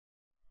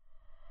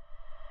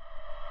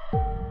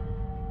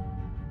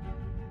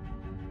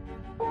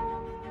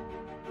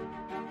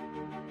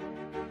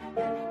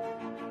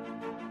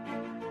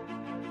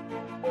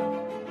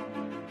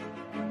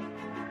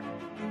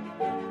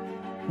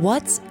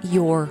What's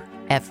your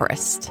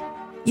Everest?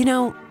 You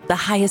know, the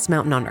highest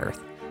mountain on earth,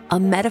 a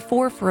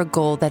metaphor for a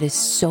goal that is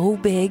so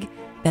big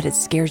that it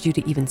scares you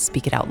to even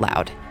speak it out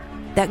loud.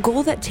 That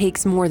goal that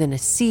takes more than a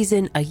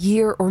season, a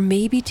year, or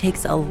maybe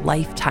takes a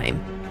lifetime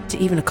to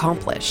even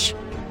accomplish.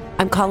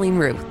 I'm Colleen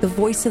Rue, the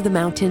voice of the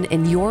mountain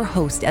and your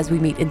host as we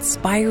meet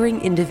inspiring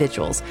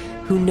individuals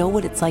who know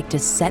what it's like to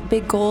set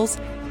big goals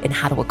and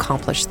how to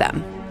accomplish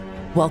them.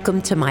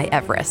 Welcome to My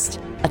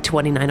Everest, a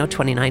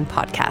 29029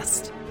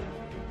 podcast.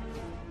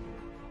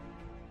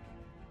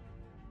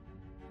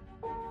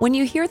 When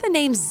you hear the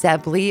name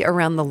Zebley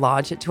around the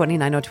lodge at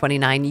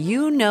 29029,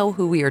 you know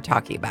who we are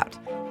talking about.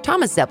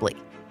 Thomas Zebley,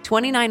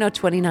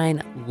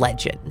 29029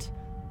 legend.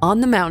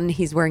 On the mountain,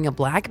 he's wearing a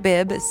black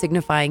bib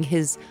signifying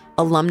his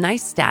alumni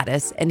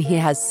status, and he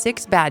has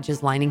 6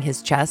 badges lining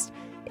his chest,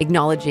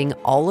 acknowledging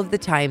all of the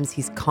times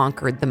he's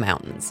conquered the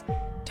mountains.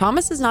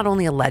 Thomas is not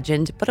only a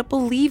legend, but a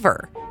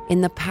believer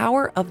in the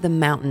power of the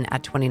mountain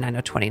at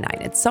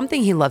 29029. It's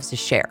something he loves to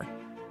share.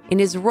 In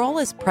his role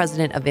as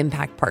president of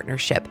Impact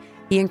Partnership,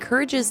 he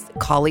encourages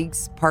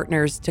colleagues,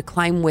 partners to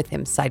climb with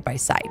him side by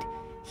side.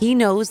 He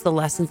knows the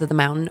lessons of the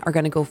mountain are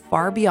going to go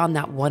far beyond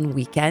that one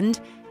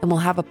weekend and will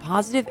have a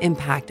positive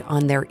impact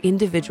on their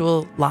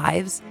individual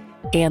lives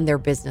and their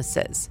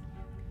businesses.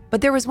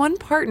 But there was one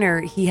partner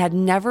he had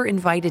never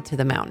invited to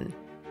the mountain,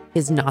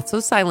 his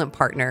not-so-silent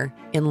partner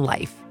in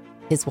life,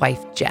 his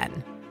wife,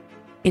 Jen.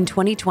 In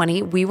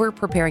 2020, we were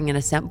preparing an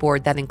ascent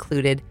board that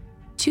included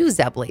 2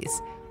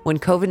 Zebleys when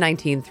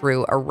COVID-19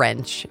 threw a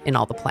wrench in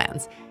all the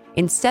plans.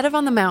 Instead of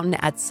on the mountain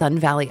at Sun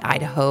Valley,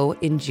 Idaho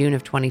in June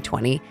of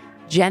 2020,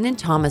 Jen and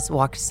Thomas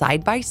walked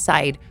side by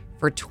side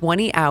for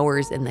 20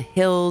 hours in the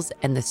hills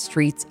and the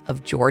streets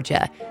of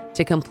Georgia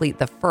to complete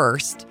the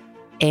first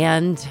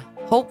and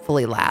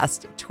hopefully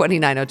last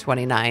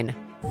 29029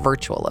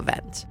 virtual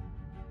event.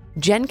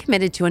 Jen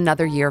committed to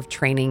another year of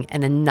training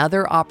and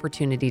another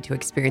opportunity to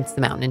experience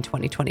the mountain in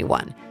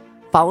 2021.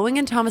 Following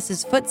in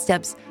Thomas's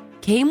footsteps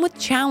came with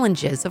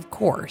challenges, of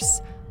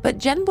course, but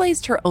Jen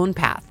blazed her own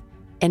path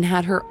and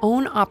had her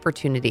own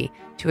opportunity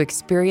to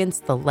experience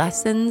the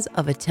lessons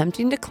of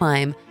attempting to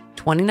climb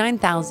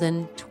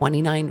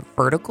 29,029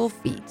 vertical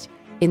feet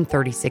in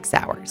 36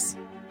 hours.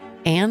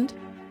 And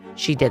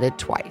she did it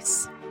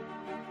twice.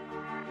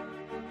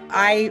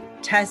 I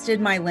tested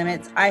my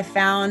limits. I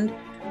found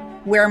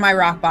where my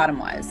rock bottom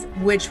was,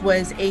 which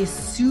was a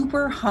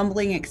super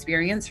humbling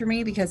experience for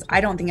me because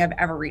I don't think I've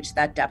ever reached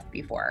that depth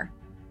before.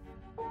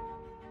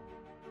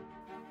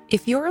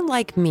 If you're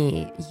like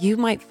me, you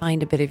might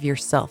find a bit of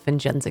yourself in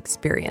Jen's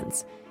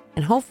experience,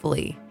 and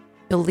hopefully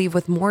you'll leave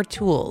with more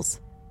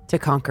tools to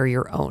conquer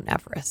your own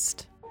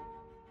Everest.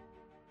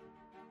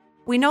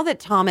 We know that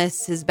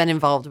Thomas has been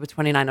involved with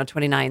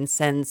 29029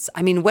 since,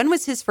 when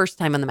was his first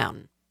time on the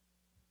mountain?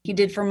 He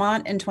did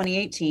Vermont in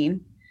 2018,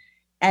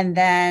 and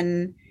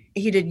then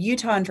he did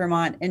Utah and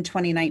Vermont in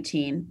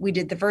 2019. We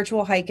did the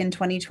virtual hike in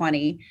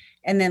 2020,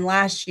 and then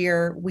last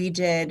year we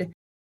did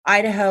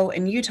Idaho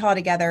and Utah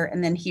together,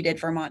 and then he did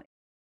Vermont.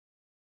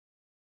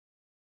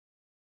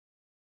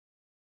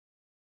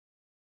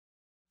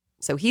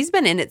 So he's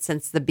been in it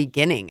since the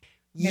beginning.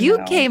 You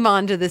came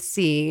onto the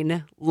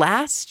scene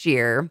last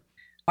year.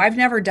 I've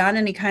never done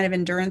any kind of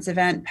endurance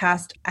event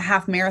past a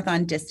half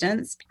marathon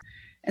distance.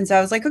 And so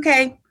I was like,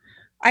 okay,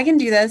 I can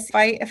do this.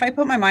 If I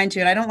put my mind to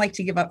it, I don't like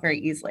to give up very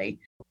easily.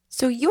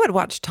 So you had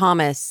watched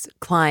Thomas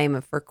climb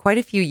for quite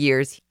a few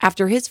years.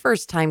 After his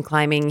first time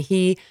climbing,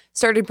 he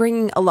started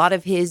bringing a lot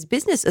of his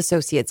business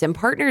associates and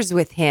partners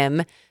with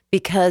him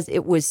because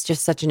it was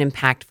just such an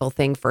impactful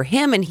thing for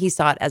him, and he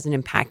saw it as an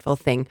impactful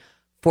thing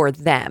for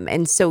them.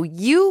 And so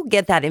you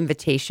get that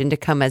invitation to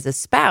come as a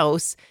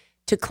spouse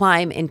to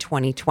climb in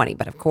 2020.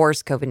 But of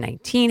course,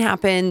 COVID-19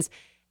 happens.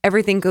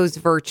 Everything goes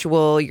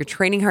virtual. You're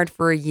training hard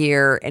for a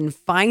year. And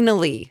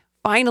finally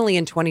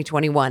in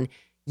 2021,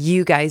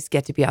 you guys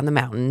get to be on the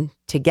mountain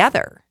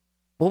together.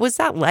 What was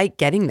that like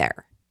getting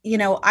there?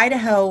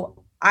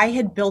 Idaho, I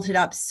had built it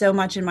up so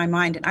much in my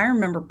mind. And I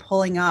remember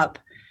pulling up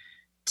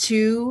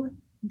to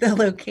the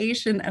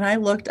location and I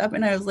looked up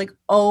and I was like,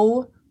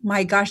 oh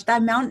my gosh,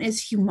 that mountain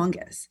is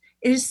humongous.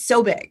 It is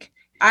so big.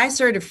 I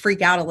started to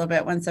freak out a little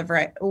bit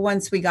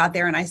once we got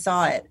there and I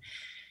saw it.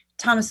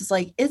 Thomas was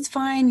like, it's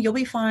fine. You'll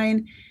be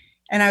fine.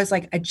 And I was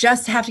like, I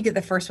just have to get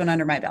the first one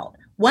under my belt.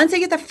 Once I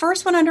get the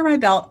first one under my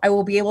belt, I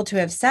will be able to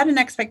have set an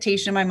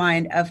expectation in my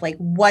mind of like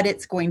what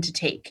it's going to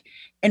take.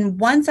 And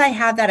once I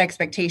have that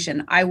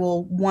expectation, I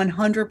will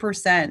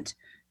 100%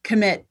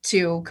 commit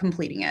to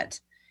completing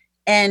it.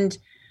 And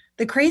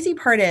the crazy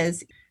part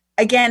is,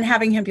 again,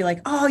 having him be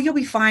like, oh, you'll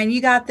be fine.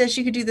 You got this.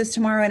 You could do this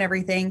tomorrow and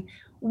everything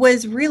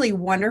was really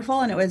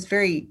wonderful. And it was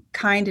very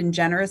kind and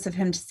generous of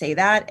him to say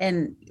that.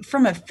 And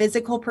from a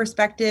physical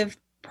perspective,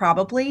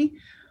 probably,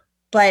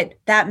 but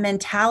that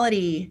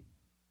mentality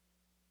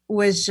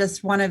was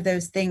just one of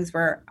those things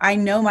where I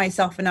know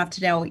myself enough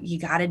to know you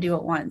got to do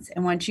it once.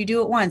 And once you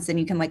do it once, then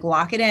you can like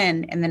lock it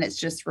in and then it's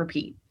just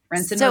repeat.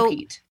 rinse and So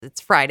repeat.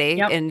 it's Friday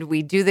Yep. and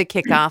we do the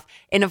kickoff.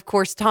 And of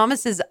course,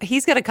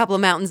 he's got a couple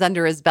of mountains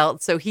under his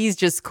belt. So he's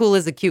just cool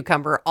as a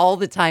cucumber all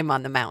the time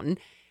on the mountain.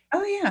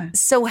 Oh, yeah.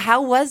 So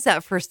how was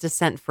that first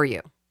ascent for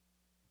you?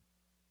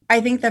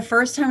 I think the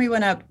first time we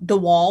went up the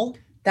wall,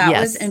 that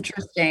was Yes.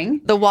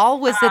 interesting. The wall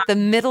was at the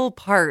middle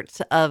part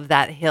of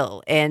that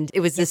hill, and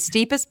it was the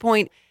steepest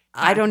point.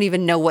 I don't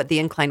even know what the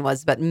incline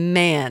was, but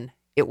man,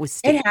 it was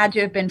steep. It had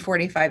to have been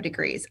 45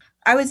 degrees.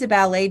 I was a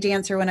ballet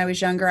dancer when I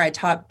was younger. I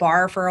taught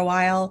bar for a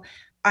while.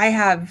 I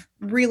have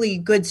really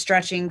good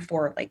stretching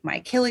for like my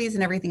Achilles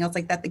and everything else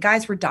like that. The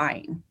guys were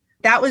dying.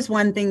 That was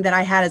one thing that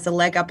I had as a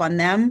leg up on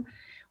them,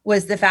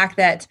 was the fact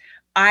that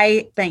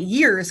I spent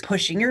years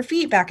pushing your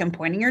feet back and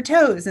pointing your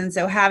toes. And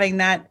so having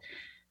that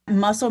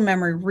muscle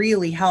memory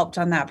really helped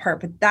on that part,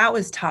 but that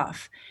was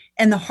tough.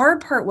 And the hard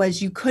part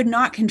was you could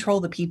not control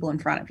the people in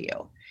front of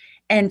you.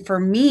 And for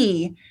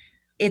me,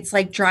 it's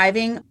like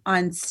driving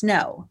on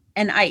snow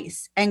and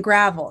ice and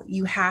gravel.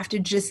 You have to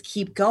just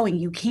keep going.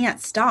 You can't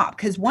stop,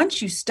 because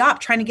once you stop,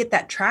 trying to get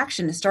that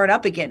traction to start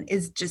up again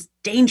is just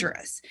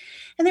dangerous.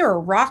 And there were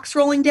rocks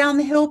rolling down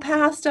the hill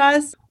past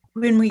us.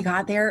 When we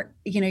got there,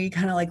 you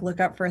kind of like look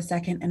up for a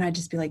second, and I'd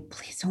just be like,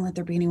 please don't let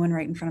there be anyone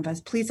right in front of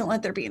us. Please don't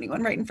let there be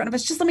anyone right in front of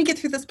us. Just let me get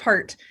through this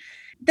part.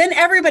 Then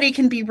everybody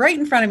can be right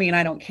in front of me and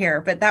I don't care.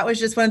 But that was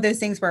just one of those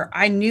things where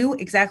I knew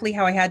exactly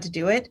how I had to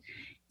do it.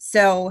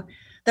 So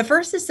the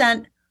first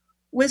ascent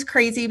was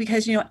crazy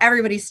because,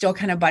 everybody's still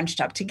kind of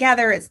bunched up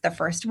together. It's the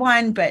first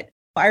one. But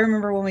I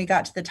remember when we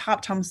got to the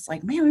top, Tom was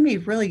like, man, we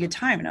made really good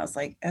time. And I was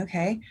like,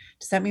 okay,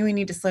 does that mean we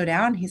need to slow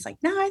down? He's like,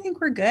 no, I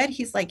think we're good.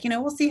 He's like,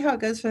 we'll see how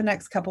it goes for the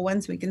next couple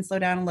ones. We can slow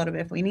down a little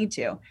bit if we need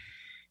to.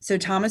 So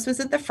Thomas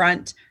was at the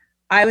front,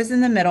 I was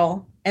in the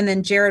middle, and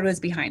then Jared was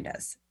behind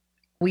us.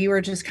 We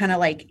were just kind of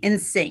like in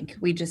sync.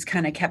 We just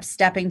kind of kept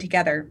stepping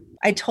together.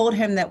 I told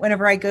him that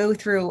whenever I go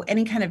through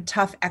any kind of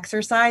tough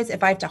exercise,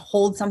 if I have to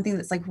hold something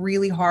that's like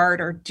really hard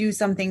or do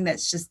something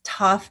that's just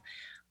tough,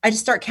 I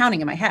just start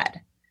counting in my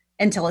head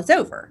until it's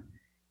over.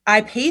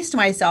 I paced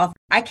myself.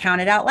 I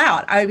counted out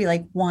loud. I would be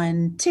like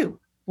 1, 2,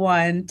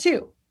 1,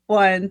 2,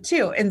 1,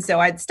 2. And so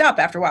I'd stop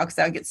after a while because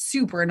that would get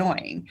super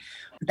annoying.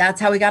 That's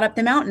how we got up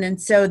the mountain.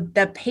 And so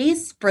the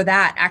pace for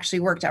that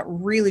actually worked out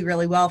really,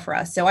 really well for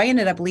us. So I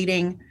ended up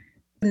leading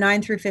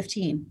 9 through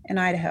 15 in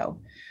Idaho.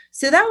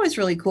 So that was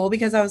really cool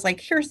because I was like,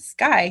 here's this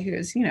guy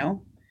who's,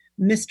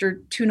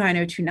 Mr.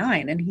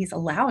 29029, and he's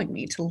allowing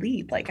me to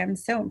lead. Like, I'm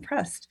so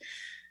impressed.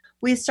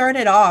 We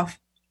started off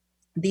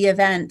the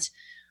event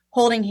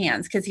holding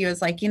hands because he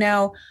was like,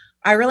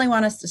 I really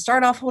want us to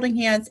start off holding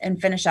hands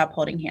and finish up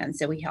holding hands.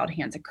 So we held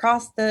hands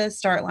across the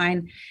start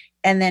line.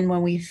 And then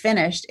when we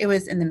finished, it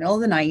was in the middle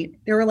of the night.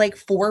 There were like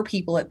 4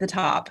 people at the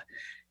top.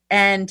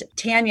 And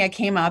Tanya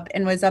came up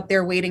and was up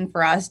there waiting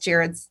for us,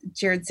 Jared's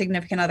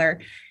significant other.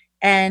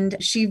 And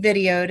she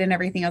videoed and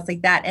everything else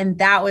like that. And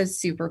that was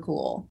super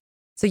cool.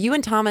 So you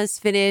and Thomas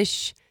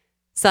finish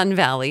Sun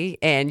Valley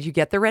and you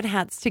get the red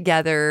hats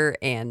together,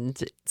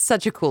 and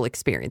such a cool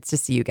experience to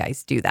see you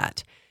guys do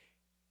that.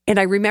 And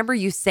I remember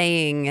you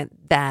saying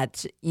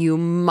that you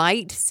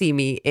might see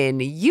me in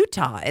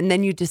Utah, and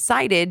then you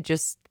decided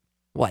just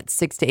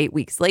 6 to 8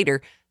 weeks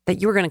later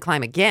that you were going to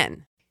climb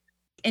again.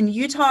 In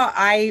Utah,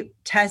 I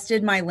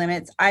tested my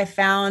limits. I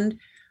found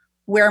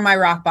where my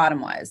rock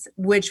bottom was,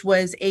 which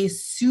was a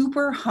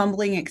super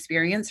humbling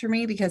experience for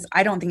me because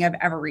I don't think I've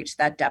ever reached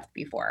that depth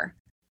before.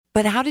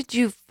 But how did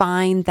you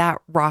find that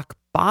rock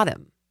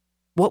bottom?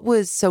 What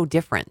was so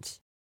different?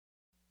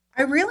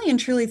 I really and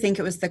truly think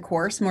it was the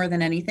course more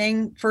than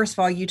anything. First of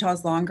all,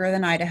 Utah's longer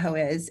than Idaho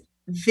is.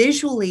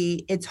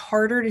 Visually, it's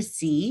harder to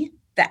see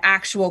the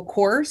actual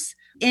course.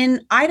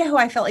 In Idaho,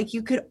 I felt like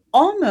you could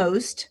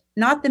almost,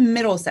 not the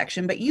middle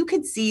section, but you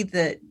could see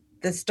the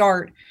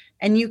start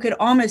and you could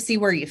almost see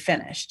where you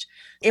finished.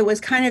 It was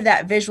kind of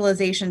that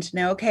visualization to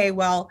know, okay,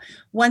 well,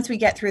 once we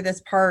get through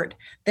this part,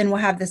 then we'll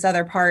have this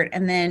other part.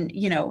 And then,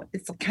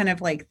 it's kind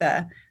of like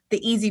the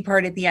easy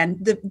part at the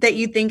end that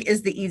you think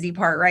is the easy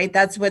part, right?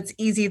 That's what's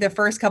easy the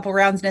first couple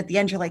rounds. And at the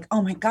end, you're like,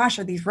 oh my gosh,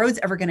 are these roads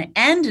ever going to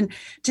end? And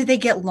did they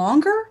get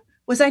longer?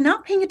 Was I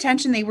not paying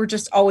attention? They were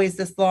just always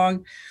this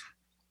long.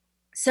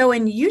 So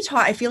in Utah,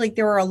 I feel like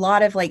there were a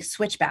lot of like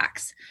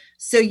switchbacks.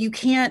 So you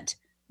can't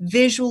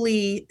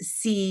visually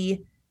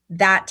see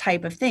that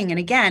type of thing. And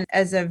again,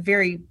 as a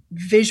very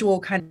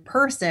visual kind of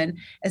person,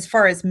 as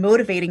far as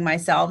motivating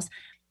myself,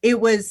 it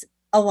was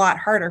a lot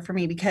harder for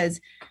me because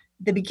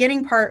the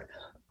beginning part,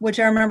 which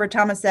I remember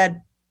Thomas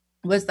said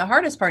was the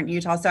hardest part in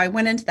Utah. So I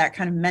went into that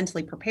kind of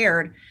mentally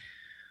prepared,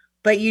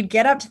 but you'd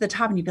get up to the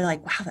top and you'd be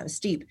like, wow, that was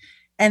steep.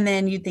 And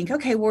then you'd think,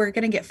 okay, well, we're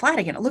going to get flat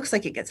again. It looks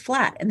like it gets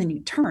flat. And then you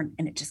turn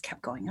and it just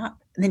kept going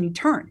up. And then you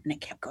turn and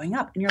it kept going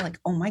up. And you're like,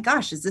 oh my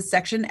gosh, is this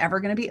section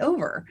ever going to be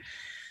over?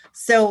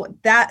 So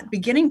that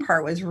beginning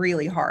part was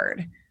really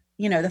hard.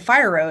 The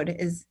fire road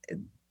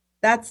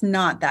that's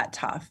not that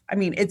tough. I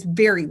mean, it's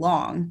very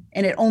long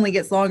and it only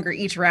gets longer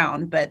each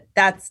round, but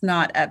that's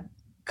not a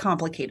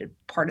complicated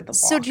part of the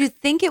walk. So do you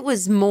think it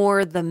was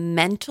more the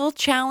mental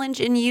challenge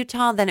in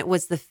Utah than it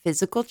was the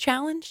physical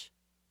challenge?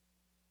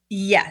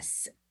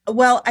 Yes.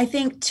 Well, I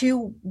think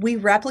too, we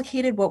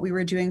replicated what we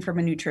were doing from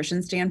a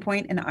nutrition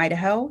standpoint in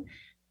Idaho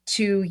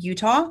to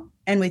Utah.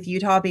 And with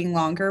Utah being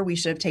longer, we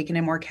should have taken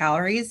in more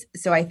calories.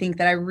 So I think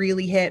that I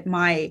really hit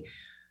my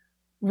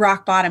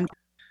rock bottom.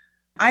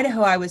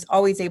 Idaho, I was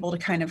always able to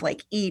kind of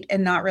like eat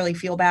and not really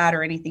feel bad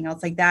or anything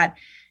else like that.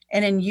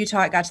 And in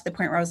Utah, it got to the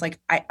point where I was like,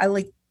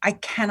 I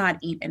cannot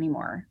eat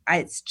anymore.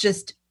 It's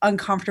just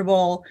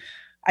uncomfortable.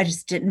 I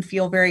just didn't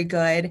feel very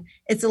good.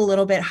 It's a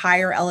little bit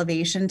higher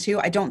elevation too.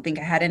 I don't think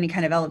I had any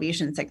kind of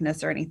elevation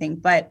sickness or anything,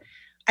 but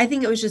I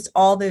think it was just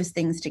all those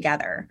things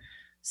together.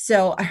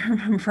 So I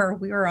remember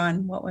we were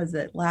on, what was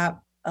it,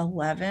 lap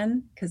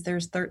 11? Because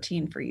there's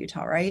 13 for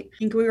Utah, right? I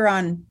think we were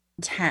on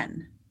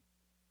 10.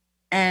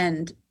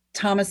 And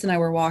Thomas and I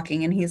were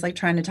walking and he's like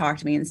trying to talk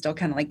to me and still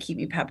kind of like keep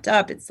me pepped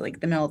up. It's like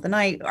the middle of the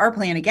night. Our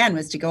plan again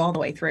was to go all the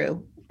way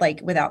through,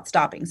 like without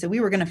stopping. So we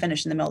were going to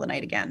finish in the middle of the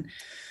night again.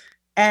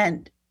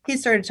 And he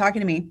started talking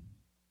to me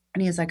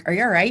and he was like, "Are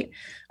you all right?"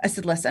 I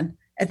said, "Listen,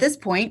 at this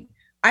point,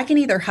 I can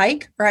either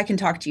hike or I can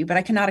talk to you, but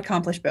I cannot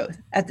accomplish both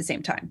at the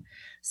same time.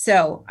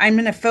 So I'm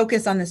going to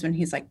focus on this one."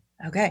 He's like,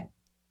 "Okay,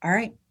 all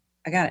right,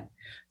 I got it."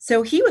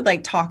 So he would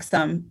like talk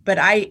some, but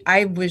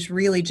I was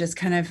really just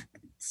kind of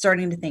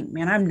starting to think,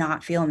 man, I'm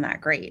not feeling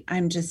that great.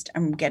 I'm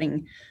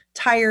getting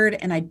tired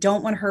and I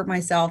don't want to hurt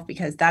myself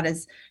because that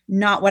is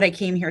not what I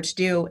came here to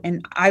do.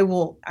 And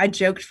I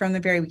joked from the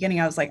very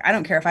beginning. I was like, I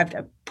don't care if I have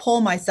to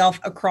pull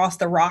myself across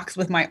the rocks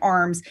with my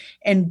arms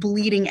and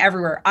bleeding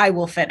everywhere. I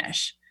will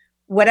finish.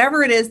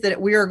 Whatever it is that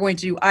we are going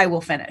to do, I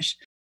will finish.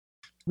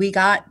 We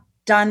got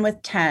done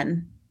with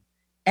 10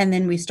 and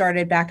then we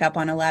started back up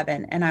on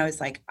 11. And I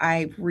was like,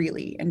 I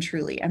really and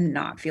truly am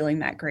not feeling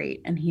that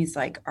great. And he's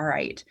like, all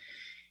right.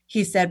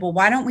 He said, well,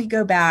 why don't we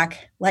go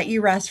back, let you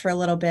rest for a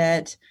little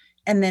bit,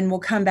 and then we'll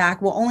come back.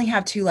 We'll only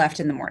have 2 left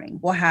in the morning.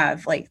 We'll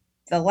have like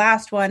the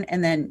last one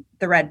and then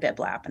the red bib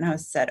lap. And I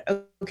said,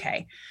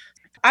 okay.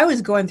 I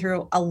was going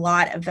through a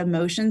lot of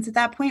emotions at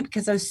that point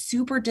because I was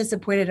super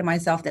disappointed in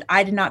myself that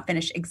I did not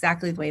finish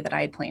exactly the way that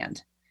I had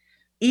planned.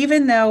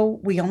 Even though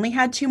we only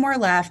had 2 more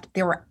left,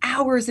 there were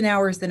hours and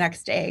hours the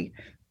next day.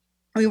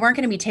 We weren't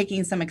going to be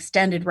taking some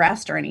extended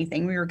rest or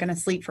anything. We were going to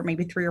sleep for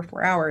maybe 3 or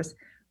 4 hours.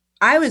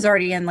 I was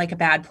already in like a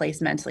bad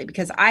place mentally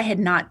because I had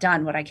not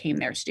done what I came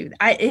there to do.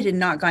 It had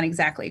not gone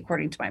exactly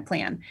according to my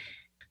plan.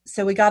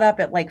 So we got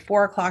up at like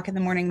 4 o'clock in the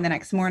morning the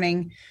next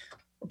morning,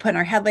 putting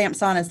our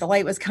headlamps on as the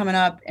light was coming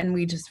up. And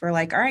we just were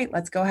like, all right,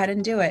 let's go ahead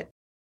and do it.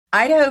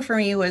 Idaho for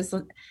me was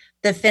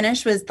the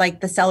finish was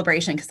like the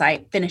celebration because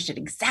I finished it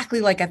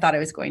exactly like I thought I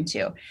was going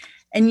to.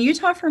 And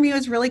Utah for me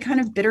was really kind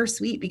of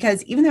bittersweet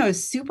because even though I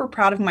was super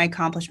proud of my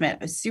accomplishment,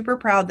 I was super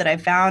proud that I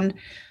found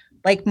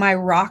like my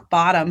rock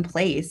bottom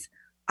place.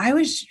 I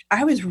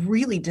was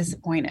really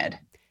disappointed.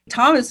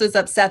 Thomas was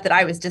upset that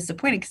I was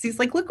disappointed because he's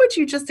like, look what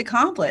you just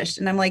accomplished.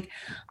 And I'm like,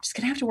 I'm just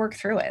going to have to work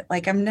through it.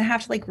 Like, I'm going to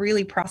have to like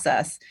really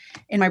process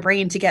in my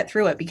brain to get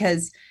through it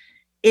because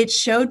it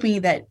showed me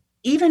that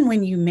even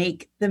when you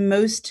make the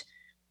most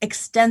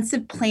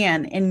extensive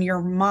plan in your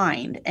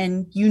mind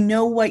and you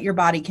know what your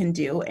body can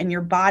do and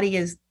your body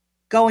is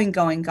going,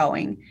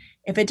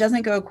 if it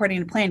doesn't go according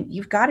to plan,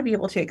 you've got to be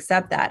able to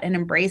accept that and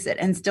embrace it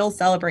and still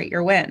celebrate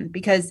your win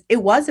because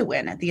it was a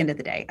win at the end of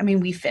the day. I mean,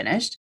 we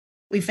finished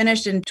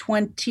in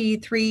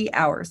 23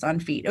 hours on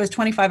feet. It was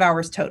 25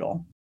 hours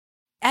total.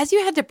 As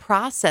you had to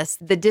process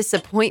the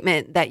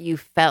disappointment that you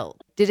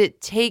felt, did it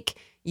take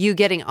you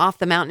getting off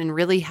the mountain and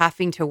really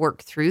having to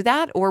work through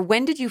that? Or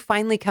when did you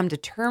finally come to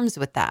terms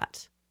with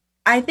that?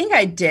 I think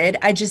I did.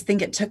 I just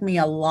think it took me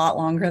a lot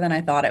longer than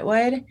I thought it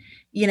would.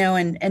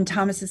 And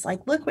Thomas is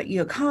like, look what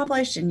you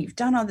accomplished and you've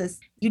done all this.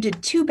 You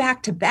did 2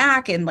 back to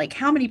back. And like,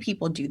 how many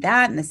people do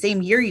that in the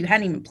same year? You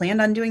hadn't even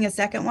planned on doing a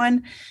second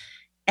one.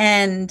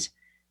 And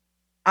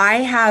I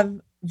have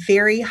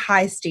very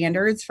high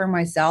standards for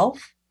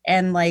myself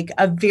and like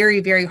a very,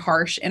 very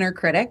harsh inner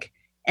critic.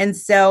 And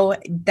so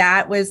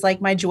that was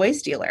like my joy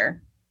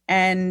stealer.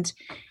 And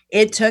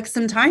it took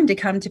some time to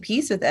come to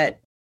peace with it.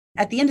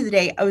 At the end of the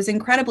day, I was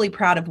incredibly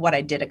proud of what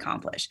I did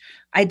accomplish.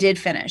 I did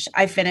finish.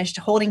 I finished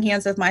holding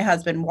hands with my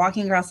husband,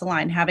 walking across the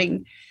line,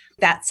 having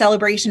that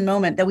celebration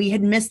moment that we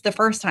had missed the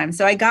first time.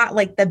 So I got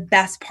like the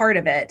best part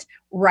of it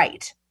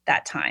right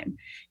that time.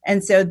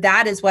 And so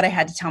that is what I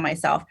had to tell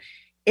myself.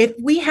 If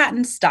we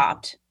hadn't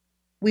stopped,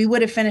 we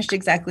would have finished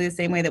exactly the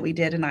same way that we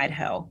did in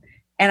Idaho.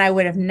 And I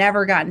would have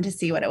never gotten to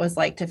see what it was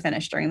like to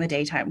finish during the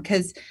daytime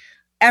because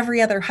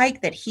every other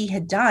hike that he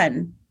had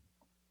done,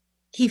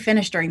 he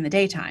finished during the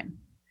daytime.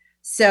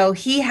 So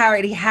he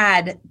already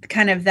had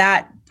kind of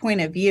that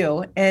point of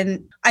view.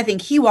 And I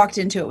think he walked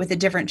into it with a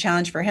different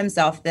challenge for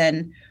himself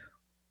than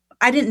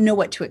I didn't know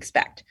what to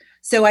expect.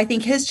 So I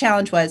think his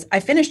challenge was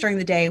I finished during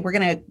the day.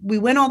 We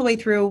went all the way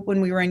through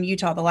when we were in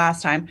Utah the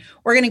last time.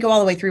 We're going to go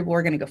all the way through, but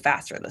we're going to go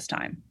faster this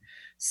time.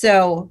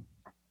 So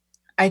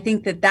I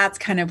think that that's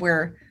kind of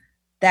where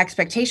the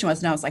expectation was.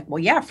 And I was like,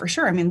 well, yeah, for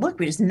sure. I mean, look,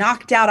 we just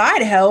knocked out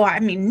Idaho. I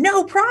mean,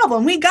 no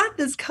problem. We got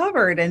this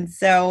covered. And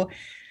so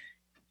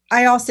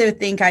I also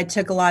think I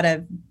took a lot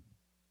of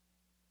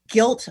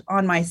guilt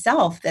on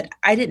myself that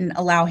I didn't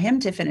allow him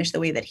to finish the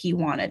way that he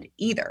wanted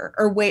either,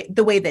 or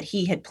the way that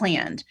he had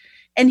planned.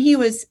 And he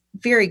was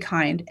very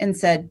kind and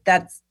said,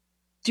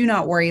 do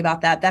not worry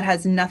about that. That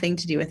has nothing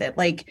to do with it.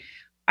 Like,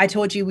 I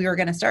told you we were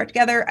going to start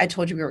together. I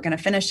told you we were going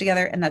to finish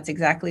together. And that's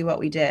exactly what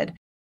we did.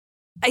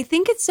 I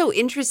think it's so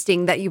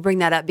interesting that you bring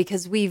that up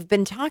because we've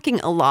been talking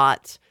a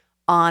lot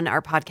on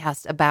our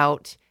podcast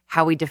about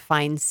how we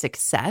define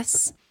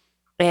success.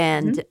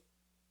 And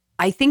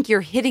I think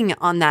you're hitting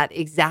on that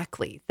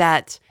exactly,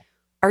 that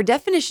our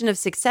definition of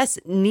success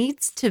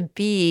needs to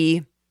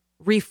be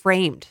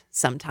reframed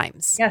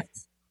sometimes.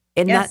 Yes.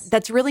 And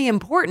that's really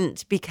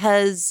important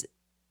because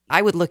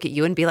I would look at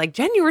you and be like,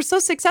 Jen, you were so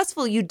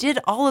successful. You did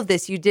all of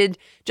this. You did,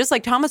 just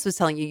like Thomas was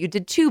telling you, you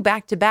did 2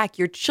 back to back.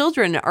 Your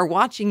children are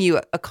watching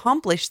you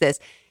accomplish this.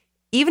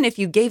 Even if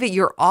you gave it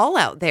your all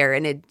out there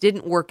and it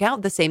didn't work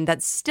out the same,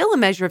 that's still a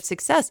measure of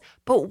success.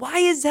 But why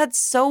is that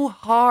so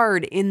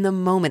hard in the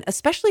moment,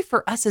 especially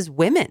for us as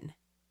women?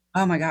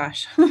 Oh my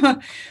gosh.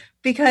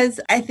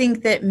 Because I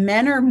think that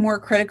men are more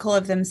critical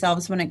of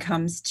themselves when it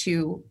comes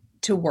to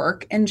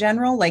work in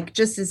general, like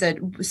just as a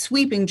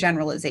sweeping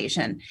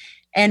generalization.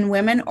 And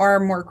women are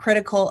more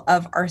critical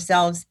of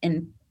ourselves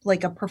in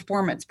like a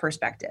performance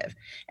perspective.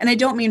 And I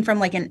don't mean from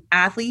like an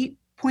athlete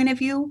point of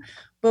view,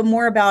 but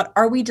more about,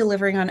 are we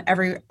delivering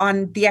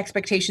on the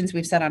expectations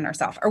we've set on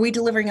ourselves? Are we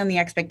delivering on the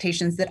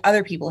expectations that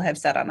other people have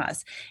set on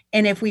us?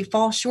 And if we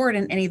fall short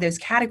in any of those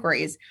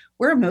categories,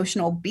 we're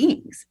emotional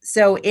beings.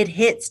 So it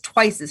hits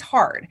twice as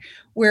hard,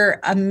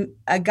 where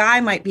a guy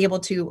might be able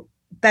to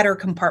better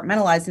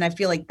compartmentalize. And I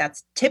feel like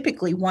that's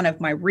typically one of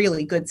my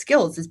really good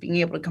skills, is being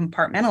able to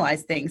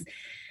compartmentalize things.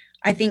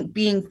 I think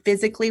being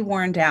physically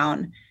worn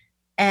down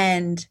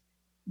and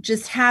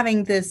just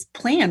having this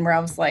plan where I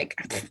was like,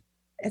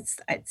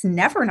 it's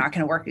never not going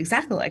to work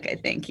exactly like I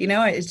think,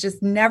 it's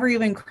just never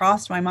even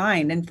crossed my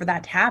mind. And for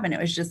that to happen, it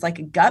was just like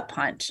a gut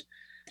punch.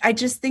 I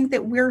just think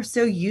that we're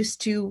so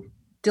used to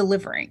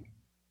delivering.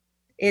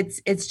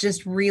 It's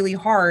just really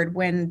hard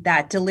when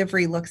that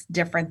delivery looks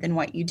different than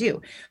what you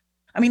do.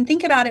 I mean,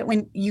 think about it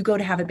when you go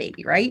to have a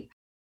baby, right?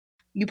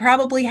 You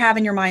probably have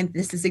in your mind,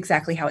 this is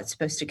exactly how it's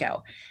supposed to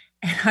go.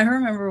 And I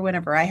remember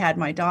whenever I had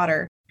my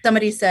daughter,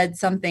 somebody said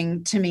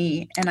something to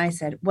me and I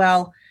said,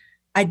 well,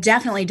 I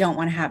definitely don't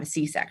want to have a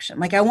C-section.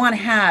 Like, I want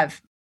to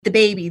have the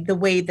baby the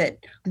way that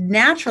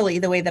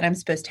I'm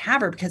supposed to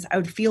have her, because I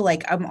would feel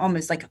like I'm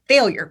almost like a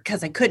failure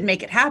because I couldn't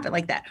make it happen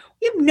like that.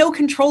 We have no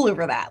control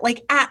over that,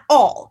 like at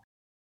all.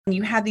 And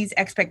you have these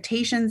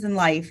expectations in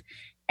life,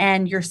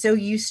 and you're so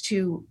used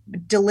to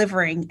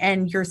delivering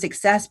and your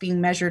success being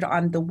measured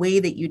on the way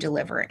that you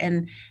deliver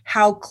and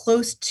how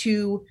close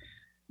to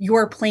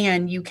your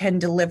plan you can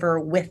deliver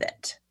with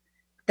it,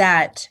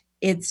 that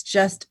it's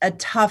just a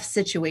tough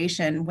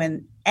situation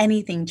when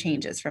anything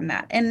changes from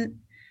that. And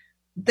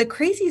the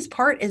craziest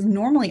part is,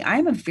 normally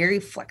I'm a very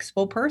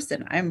flexible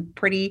person. I'm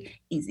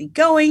pretty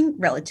easygoing,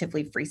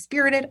 relatively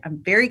free-spirited.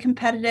 I'm very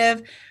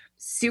competitive,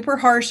 super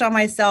harsh on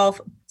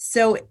myself.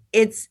 So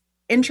it's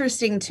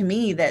interesting to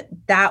me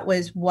that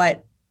was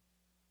what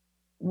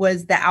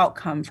was the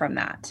outcome from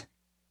that.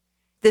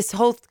 This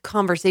whole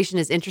conversation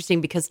is interesting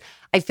because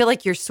I feel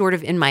like you're sort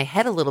of in my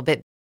head a little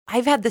bit.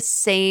 I've had the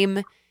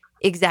same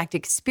exact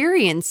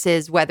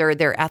experiences, whether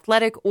they're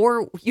athletic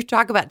or you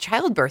talk about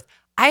childbirth.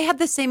 I had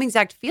the same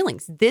exact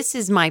feelings. This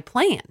is my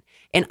plan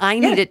and I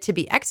need it to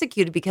be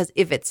executed, because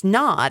if it's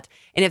not,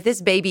 and if this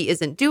baby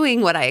isn't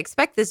doing what I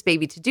expect this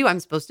baby to do,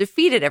 I'm supposed to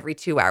feed it every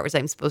 2 hours.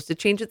 I'm supposed to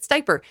change its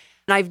diaper.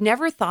 And I've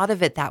never thought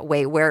of it that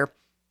way, where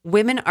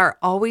women are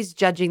always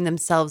judging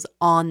themselves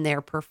on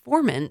their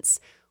performance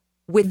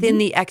within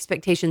the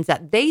expectations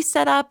that they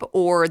set up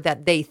or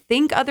that they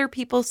think other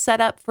people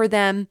set up for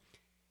them.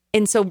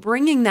 And so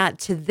bringing that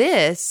to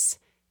this,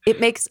 it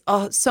makes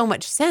so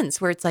much sense,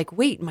 where it's like,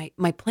 wait,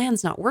 my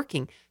plan's not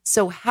working.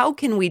 So how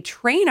can we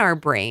train our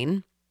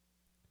brain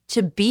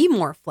to be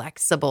more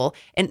flexible?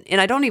 And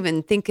I don't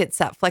even think it's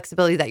that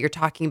flexibility that you're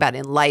talking about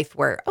in life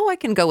where, I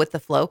can go with the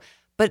flow,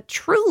 but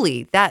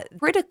truly that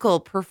critical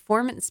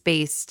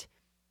performance-based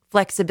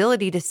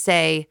flexibility to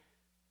say,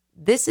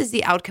 this is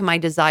the outcome I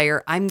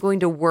desire. I'm going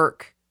to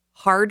work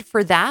hard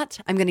for that.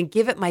 I'm going to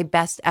give it my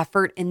best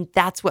effort. And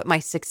that's what my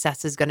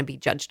success is going to be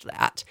judged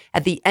at.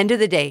 At the end of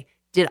the day,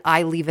 did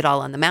I leave it all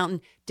on the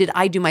mountain? Did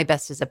I do my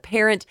best as a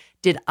parent?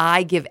 Did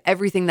I give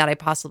everything that I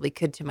possibly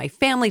could to my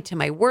family, to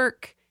my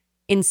work,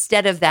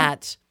 instead of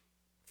that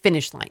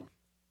finish line?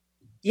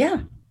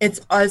 Yeah. It's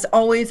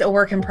always a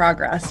work in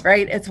progress,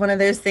 right? It's one of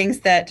those things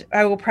that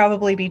I will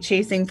probably be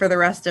chasing for the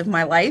rest of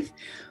my life.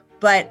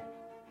 But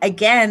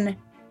again,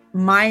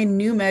 my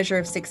new measure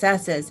of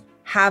success is,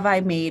 have I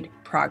made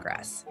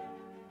progress?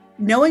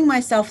 Knowing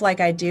myself like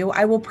I do,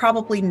 I will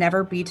probably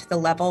never be to the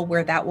level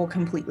where that will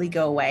completely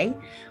go away.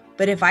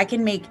 But if I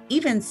can make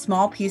even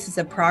small pieces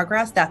of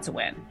progress, that's a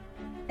win.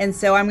 And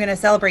so I'm going to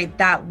celebrate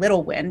that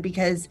little win,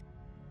 because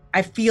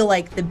I feel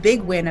like the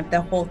big win of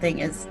the whole thing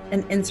is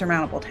an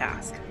insurmountable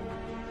task.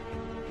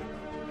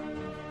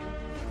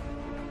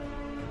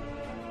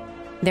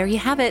 There you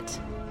have it.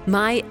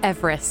 My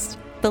Everest.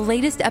 the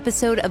latest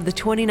episode of the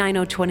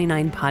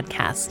 29029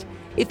 podcast.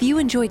 If you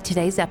enjoyed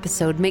today's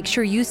episode, make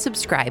sure you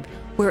subscribe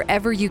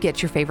wherever you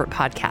get your favorite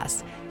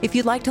podcasts. If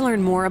you'd like to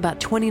learn more about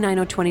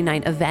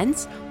 29029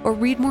 events or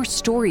read more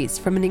stories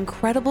from an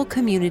incredible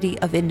community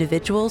of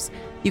individuals,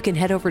 you can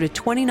head over to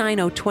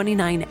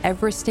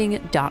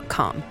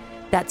 29029everesting.com.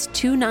 That's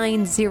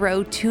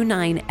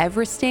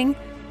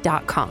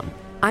 29029everesting.com.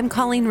 I'm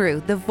Colleen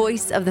Rue, the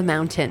voice of the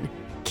mountain.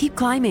 Keep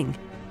climbing.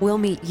 We'll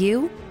meet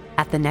you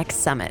at the next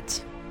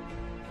summit.